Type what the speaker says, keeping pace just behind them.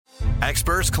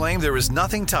Experts claim there is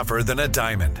nothing tougher than a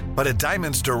diamond. But at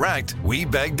Diamonds Direct, we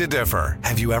beg to differ.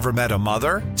 Have you ever met a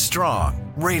mother?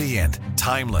 Strong, radiant,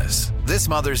 timeless. This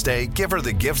Mother's Day, give her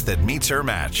the gift that meets her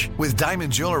match. With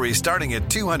diamond jewelry starting at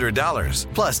 $200.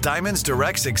 Plus, Diamonds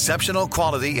Direct's exceptional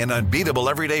quality and unbeatable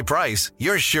everyday price,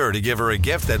 you're sure to give her a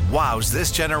gift that wows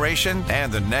this generation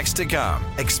and the next to come.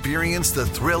 Experience the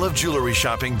thrill of jewelry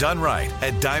shopping done right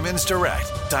at Diamonds Direct.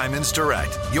 Diamonds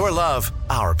Direct. Your love,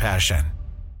 our passion.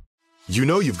 You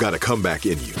know you've got a comeback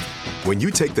in you. When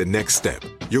you take the next step,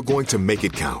 you're going to make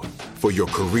it count. For your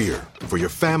career, for your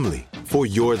family, for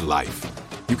your life.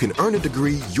 You can earn a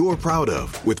degree you're proud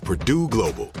of with Purdue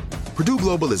Global. Purdue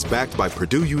Global is backed by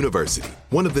Purdue University,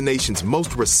 one of the nation's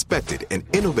most respected and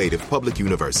innovative public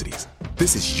universities.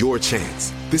 This is your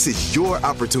chance. This is your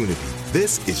opportunity.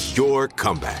 This is your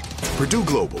comeback. Purdue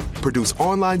Global, Purdue's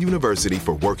online university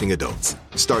for working adults.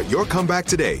 Start your comeback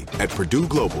today at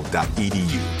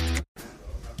purdueglobal.edu.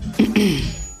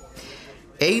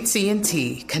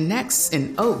 AT&T connects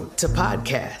an ode to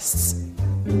podcasts.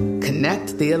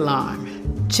 Connect the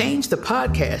alarm. Change the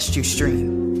podcast you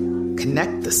stream.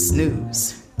 Connect the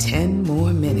snooze. 10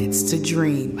 more minutes to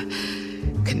dream.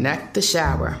 Connect the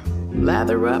shower.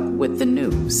 Lather up with the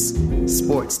news.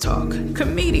 Sports talk,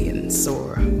 comedians,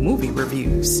 or movie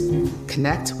reviews.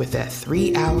 Connect with that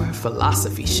 3-hour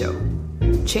philosophy show.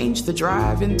 Change the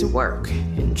drive into work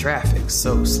in traffic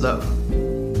so slow.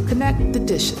 Connect the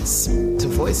dishes to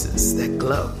voices that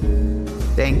glow.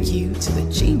 Thank you to the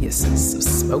geniuses of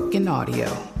spoken audio.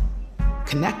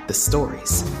 Connect the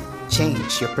stories.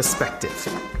 Change your perspective.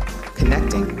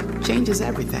 Connecting changes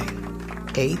everything.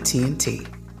 AT&T.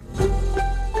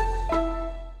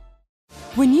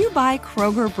 When you buy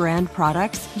Kroger brand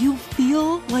products, you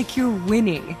feel like you're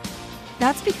winning.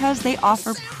 That's because they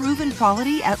offer proven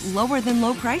quality at lower than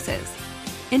low prices.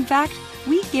 In fact,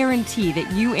 we guarantee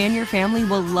that you and your family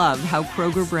will love how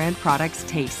Kroger brand products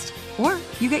taste, or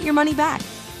you get your money back.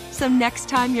 So next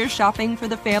time you're shopping for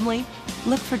the family,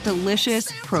 look for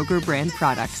delicious Kroger brand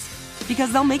products,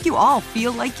 because they'll make you all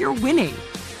feel like you're winning.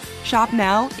 Shop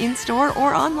now, in-store,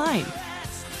 or online.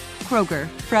 Kroger,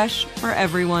 fresh for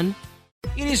everyone.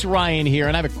 It is Ryan here,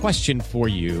 and I have a question for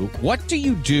you. What do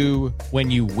you do when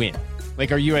you win?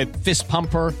 Like, are you a fist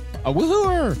pumper, a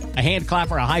woohooer, a hand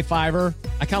clapper, a high fiver?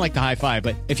 I kind of like the high five,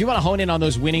 but if you want to hone in on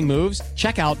those winning moves,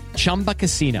 check out Chumba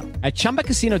Casino. At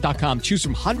ChumbaCasino.com, choose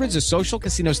from hundreds of social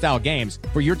casino-style games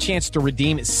for your chance to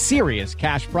redeem serious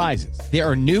cash prizes. There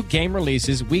are new game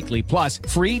releases weekly, plus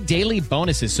free daily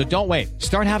bonuses. So don't wait.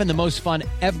 Start having the most fun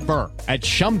ever at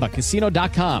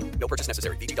ChumbaCasino.com. No purchase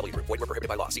necessary. VGW. Void where prohibited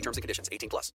by law. See terms and conditions.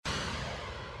 18+.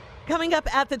 Coming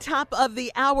up at the top of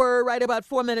the hour, right about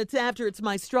 4 minutes after, it's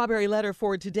my strawberry letter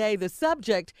for today. The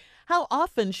subject, how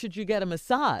often should you get a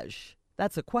massage?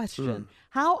 That's a question.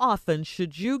 How often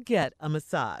should you get a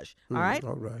massage? All right?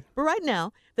 All right. But right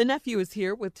now, the nephew is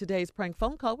here with today's prank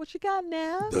phone call. What you got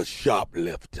now? The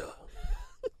shoplifter.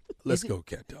 Let's go,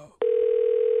 cat dog.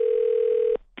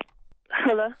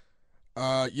 Hello?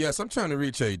 Yes, I'm trying to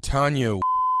reach a Tanya,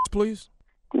 please.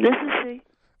 This is she.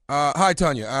 Hi,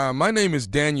 Tanya. My name is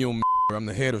Daniel. I'm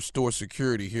the head of store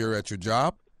security here at your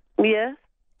job. Yes?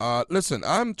 Listen,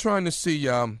 I'm trying to see,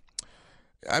 I'm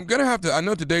going to have to, I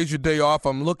know today's your day off.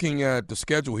 I'm looking at the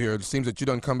schedule here. It seems that you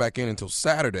don't come back in until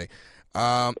Saturday.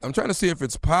 I'm trying to see if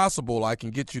it's possible I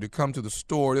can get you to come to the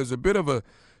store. There's a bit of a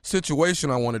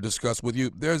situation I want to discuss with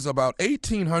you. There's about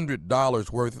 $1,800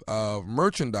 worth of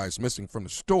merchandise missing from the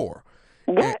store.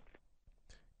 What?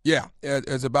 Yeah,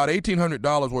 it's about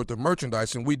 $1,800 worth of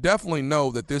merchandise, and we definitely know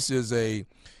that this is a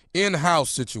in-house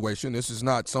situation. This is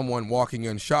not someone walking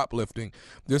in shoplifting.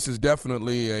 This is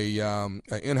definitely an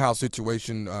in-house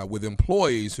situation with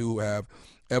employees who have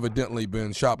evidently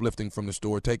been shoplifting from the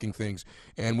store, taking things,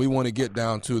 and we want to get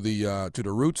down to the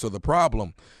roots of the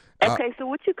problem. Okay, so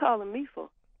what you calling me for?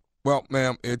 Well,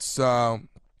 ma'am, it's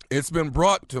been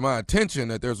brought to my attention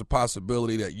that there's a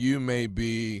possibility that you may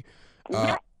be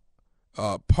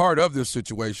part of this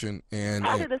situation. And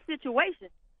Part of the situation?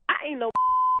 I ain't no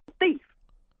thief.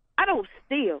 I don't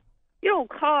steal. You don't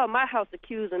call my house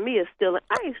accusing me of stealing.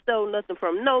 I ain't stole nothing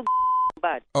from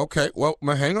nobody. Okay, well,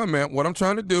 hang on, man. What I'm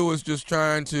trying to do is just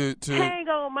trying to... Hang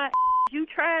on, my you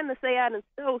trying to say I done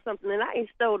stole something, and I ain't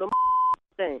stole the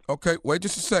thing. Okay, wait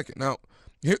just a second. Now,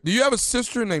 do you have a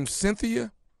sister named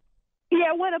Cynthia?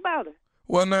 Yeah, what about her?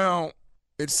 Well, now,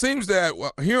 it seems that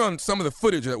here on some of the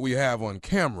footage that we have on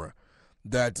camera,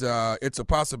 that it's a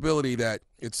possibility that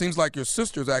it seems like your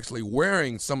sister's actually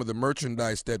wearing some of the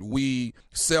merchandise that we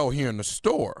sell here in the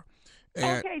store.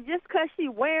 And okay, just because she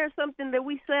wears something that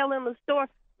we sell in the store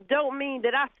don't mean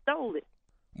that I stole it.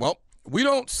 well, we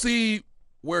don't see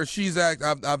where she's at.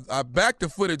 I've backed the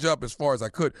footage up as far as I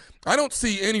could. I don't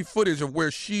see any footage of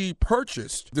where she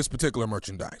purchased this particular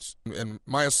merchandise. And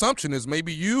my assumption is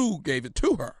maybe you gave it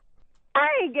to her. I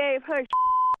ain't gave her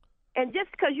and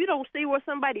just because you don't see where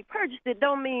somebody purchased it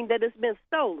don't mean that it's been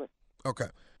stolen. Okay.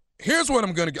 Here's what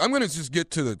I'm going to just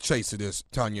get to the chase of this,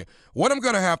 Tanya. What I'm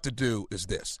going to have to do is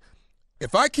this.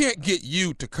 If I can't get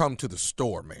you to come to the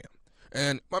store, ma'am,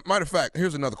 and matter of fact,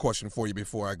 here's another question for you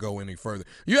before I go any further.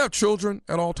 You have children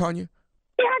at all, Tanya?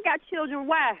 Yeah, I got children.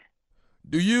 Why?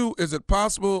 Is it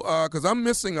possible, because I'm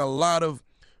missing a lot of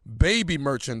baby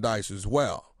merchandise as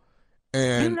well.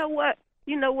 And You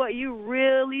know what? You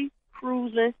really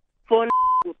cruising for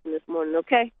this morning,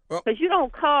 okay? Because you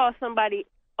don't call somebody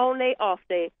on their off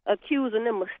day accusing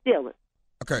them of stealing.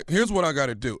 Okay, here's what I got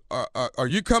to do. Are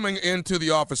you coming into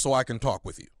the office so I can talk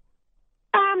with you?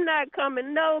 I'm not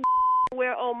coming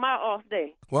nowhere on my off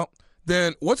day. Well,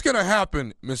 then what's going to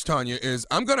happen, Miss Tanya, is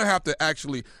I'm going to have to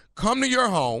actually come to your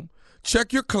home,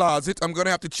 check your closet. I'm going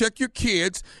to have to check your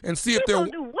kids and see if they're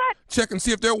do what? Check and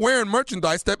see if they're wearing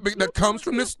merchandise that comes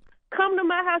from this. Come to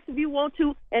my house if you want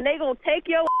to, and they gonna take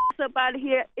your ass up out of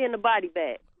here in a body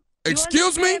bag.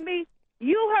 Excuse me?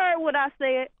 You heard what I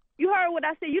said. You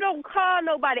don't call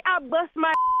nobody. I bust my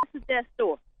ass at that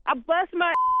store.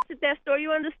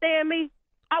 You understand me?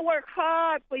 I work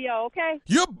hard for y'all, okay?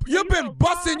 You've been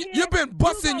busting. You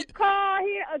call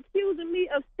here accusing me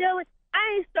of stealing.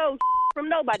 I ain't stole from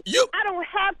nobody. I don't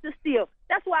have to steal.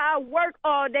 That's why I work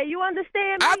all day. You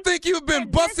understand me? I think you've been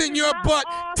busting your butt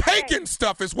taking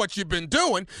stuff is what you've been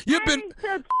doing. I ain't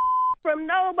took from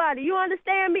nobody. You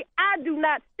understand me? I do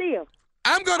not steal.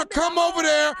 I'm going to come over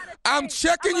there. I'm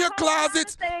checking your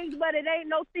closets. Things, but it ain't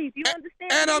no thief. You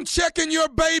understand And me? I'm checking your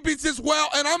babies as well,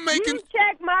 and I'm making... You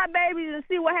check my babies and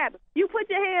see what happens. You put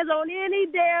your hands on any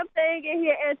damn thing in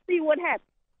here and see what happens,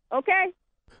 okay?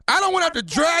 I don't want to have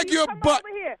to drag your butt.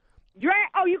 Over here.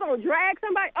 You going to drag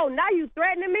somebody? Oh, now you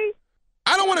threatening me?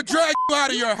 I don't want to drag you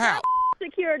out of your house.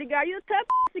 Security guard. You a tough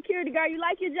security guard. You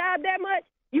like your job that much?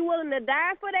 You willing to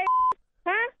die for that?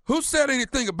 Huh? Who said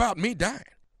anything about me dying?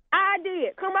 I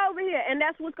did. Come over here, and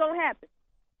that's what's going to happen.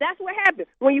 That's what happens.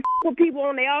 When you with people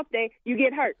on their off day, you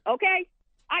get hurt, okay?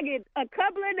 I get a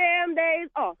couple of damn days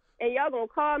off, and y'all going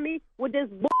to call me with this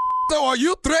So are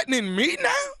you threatening me now?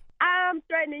 I'm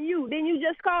threatening you. Didn't you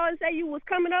just call and say you was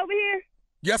coming over here?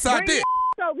 Yes, I did.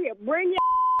 Bring your over here. Bring your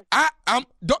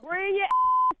Bring your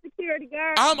security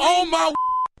guard. I'm on my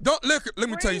Don't look. Let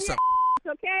me tell you something.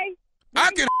 Okay? I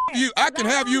can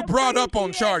have you brought up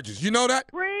on charges. You know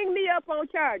that? Bring me up on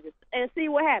charges and see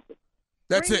what happens.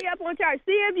 That's Bring it. me up on charges.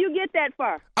 See if you get that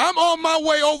far. I'm on my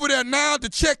way over there now to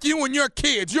check you and your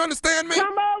kids. You understand me?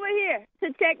 Come over here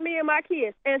to check me and my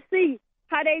kids and see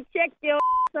how they check your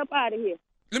up out of here.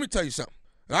 Let me tell you something.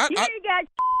 You ain't got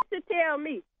to tell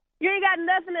me. You ain't got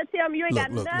nothing to tell me. You ain't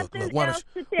got nothing else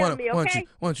to tell me, okay?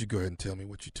 Why don't you go ahead and tell me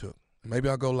what you took? Maybe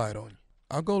I'll go light on you.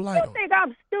 I'll go light on you. You think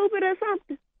I'm stupid or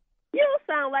something? You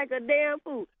sound like a damn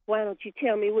fool. Why don't you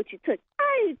tell me what you took?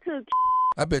 I ain't took.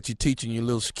 I bet you're teaching your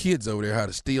little kids over there how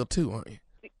to steal too, aren't you?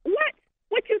 What?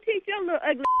 What you teach your little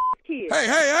ugly kids?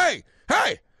 Hey!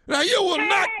 Now you will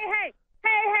not.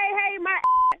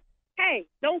 Hey!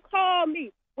 Don't call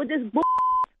me with this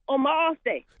on my off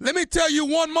day. Let me tell you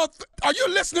one more. Are you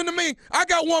listening to me? I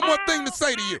got one more thing to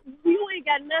say to you. You ain't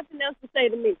got nothing else to say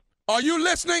to me. Are you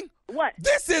listening? What?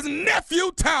 This is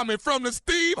Nephew Tommy from the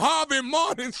Steve Harvey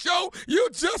Morning Show. You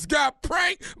just got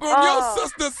pranked from your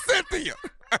sister Cynthia.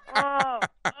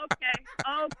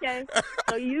 Okay.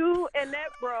 So you and that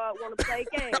broad want to play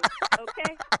games,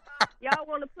 okay? Y'all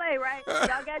want to play, right?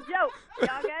 Y'all got jokes.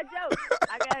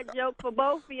 I got a joke for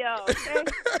both of y'all, okay?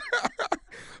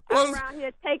 I'm around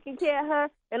here taking care of her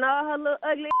and all her little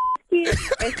ugly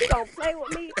kids, and she gonna play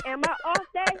with me and my off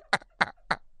day?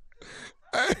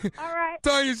 All right.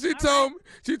 Tanya, she told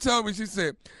me, she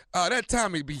said, that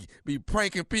Tommy be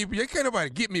pranking people. You can't nobody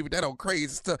get me with that old crazy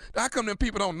stuff. How come them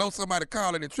people don't know somebody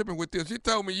calling and tripping with this? She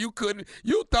told me you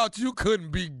thought you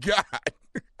couldn't be God.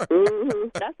 Mm-hmm.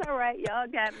 That's all right. Y'all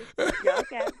got me.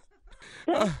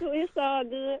 That's cool. It's all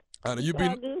good. All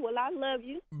good. Well, I love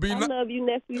you. Love you,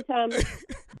 Nephew Tommy.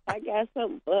 I got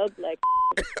something bug like.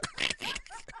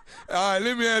 All right,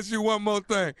 let me ask you one more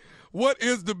thing. What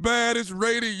is the baddest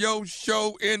radio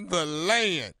show in the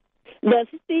land? The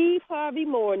Steve Harvey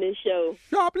Morning Show.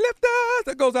 Shoplifters!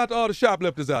 That goes out to all the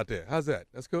shoplifters out there. How's that?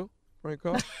 That's cool? Frank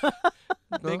call?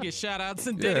 They get shout-outs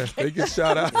and dedications. Yeah, they get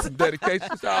shout-outs and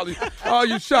dedications. All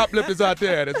you shoplifters out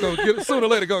there that's sooner or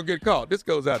later going to get caught. This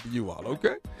goes out to you all,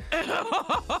 okay?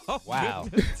 Wow.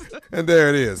 And there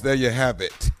it is. There you have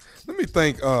it. Let me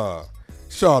thank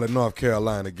Charlotte, North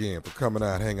Carolina again for coming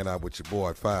out, hanging out with your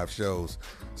boy. 5 shows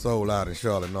sold out in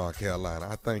Charlotte, North Carolina.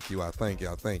 I thank you.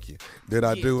 Did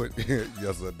I do it?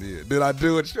 Yes, I did. Did I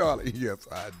do it, Charlotte? Yes,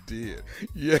 I did.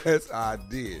 Yes, I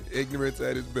did. Ignorance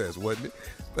at its best, wasn't it?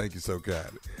 Thank you so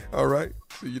kindly. All right,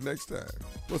 see you next time.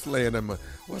 What's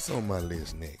on my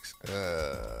list next?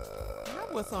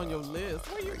 What's on your list?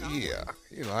 Where you going? Yeah,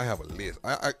 I have a list.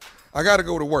 I got to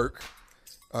go to work.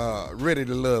 Ready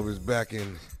to Love is back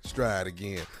in stride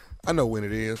again. I know when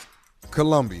it is.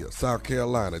 Columbia, South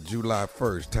Carolina, July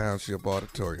 1st, Township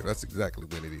Auditorium. That's exactly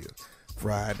when it is.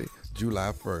 Friday,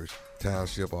 July 1st,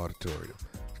 Township Auditorium,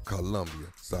 Columbia,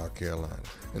 South Carolina.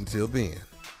 Until then,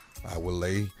 I will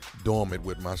lay dormant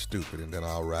with my stupid, and then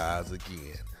I'll rise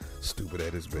again. Stupid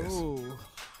at its best. Ooh.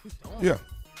 Yeah.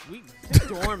 We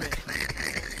dormant.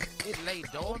 It lay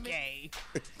dormant.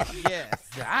 Yes.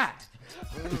 God.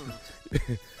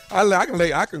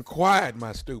 I can quiet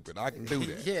my stupid. I can do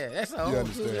that. Yeah, that's a whole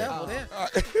new level there.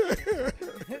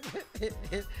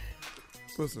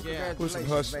 Put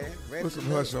some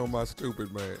hush on my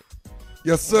stupid, man.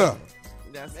 Yes, sir.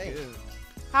 That's good.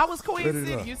 How was Queen Let it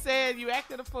City? up. You said you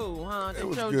acted a fool, huh? They It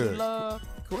was showed good. you love.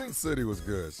 Queen City was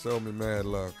good. Show Me Mad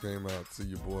Love came out to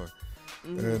your boy.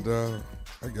 And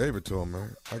I gave it to him,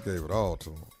 man. I gave it all to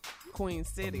him. Queen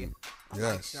City. I like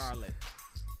Yes. Charlotte.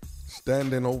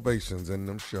 Standing ovations in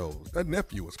them shows. That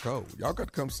nephew was cold. Y'all got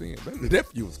to come see him. That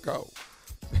nephew was cold.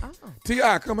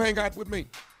 T.I., come hang out with me.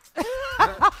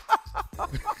 I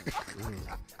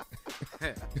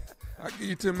give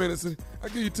you 10 minutes. I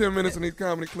give you 10 minutes in these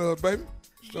comedy clubs, baby.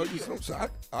 Show you something.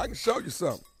 I can show you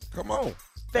something. Come on.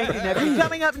 Thank you, nephew.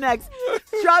 Coming up next,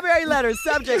 Strawberry Letter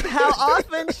subject, how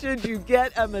often should you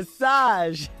get a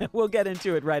massage? We'll get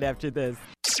into it right after this.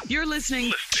 You're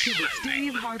listening to the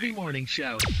Steve Harvey Morning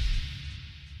Show.